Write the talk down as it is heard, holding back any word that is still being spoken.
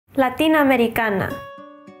Latino-Americana.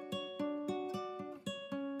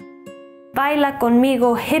 Baila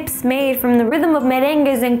conmigo, hips made from the rhythm of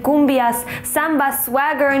merengues and cumbias, samba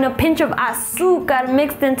swagger and a pinch of azúcar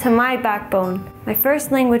mixed into my backbone. My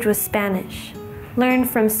first language was Spanish. Learned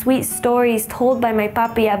from sweet stories told by my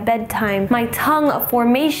papi at bedtime. My tongue a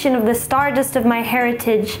formation of the stardust of my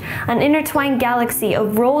heritage, an intertwined galaxy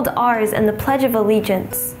of rolled R's and the Pledge of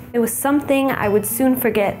Allegiance. It was something I would soon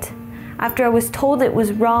forget. After I was told it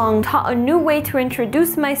was wrong, taught a new way to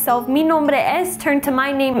introduce myself, mi nombre es turned to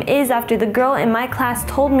my name is after the girl in my class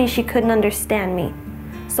told me she couldn't understand me.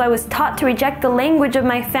 So I was taught to reject the language of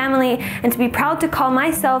my family and to be proud to call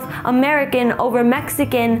myself American over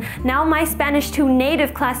Mexican. Now my Spanish 2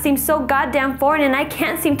 native class seems so goddamn foreign and I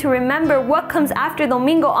can't seem to remember what comes after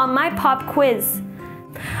Domingo on my pop quiz.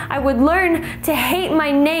 I would learn to hate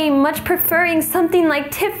my name, much preferring something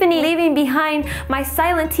like Tiffany, leaving behind my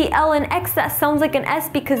silent TL and X that sounds like an S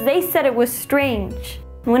because they said it was strange.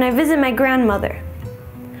 When I visit my grandmother,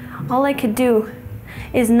 all I could do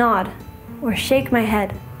is nod or shake my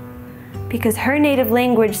head because her native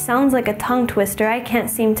language sounds like a tongue twister I can't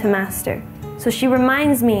seem to master. So she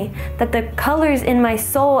reminds me that the colors in my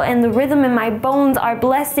soul and the rhythm in my bones are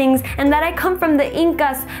blessings, and that I come from the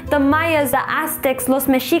Incas, the Mayas, the Aztecs, los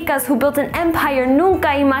Mexicas who built an empire nunca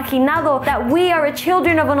imaginado, that we are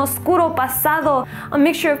children of an Oscuro Pasado, a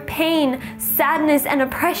mixture of pain, sadness, and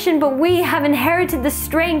oppression, but we have inherited the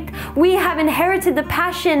strength, we have inherited the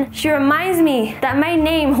passion. She reminds me that my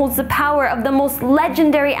name holds the power of the most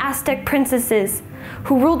legendary Aztec princesses,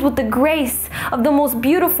 who ruled with the grace of the most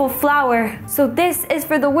beautiful flower. So this is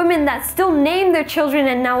for the women that still name their children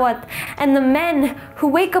in Nahuatl, and the men who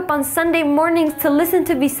wake up on Sunday mornings to listen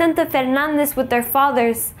to Vicente Fernandez with their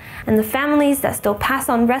fathers, and the families that still pass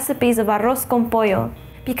on recipes of arroz con pollo.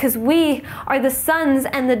 Because we are the sons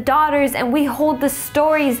and the daughters, and we hold the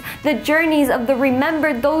stories, the journeys of the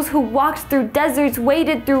remembered, those who walked through deserts,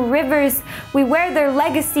 waded through rivers. We wear their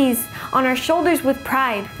legacies on our shoulders with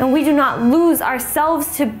pride, and we do not lose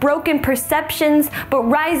ourselves to broken perceptions, but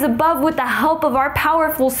rise above with the help of our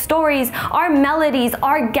powerful stories, our melodies,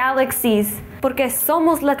 our galaxies. Porque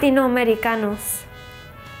somos Latino-Americanos,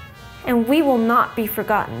 and we will not be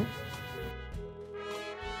forgotten.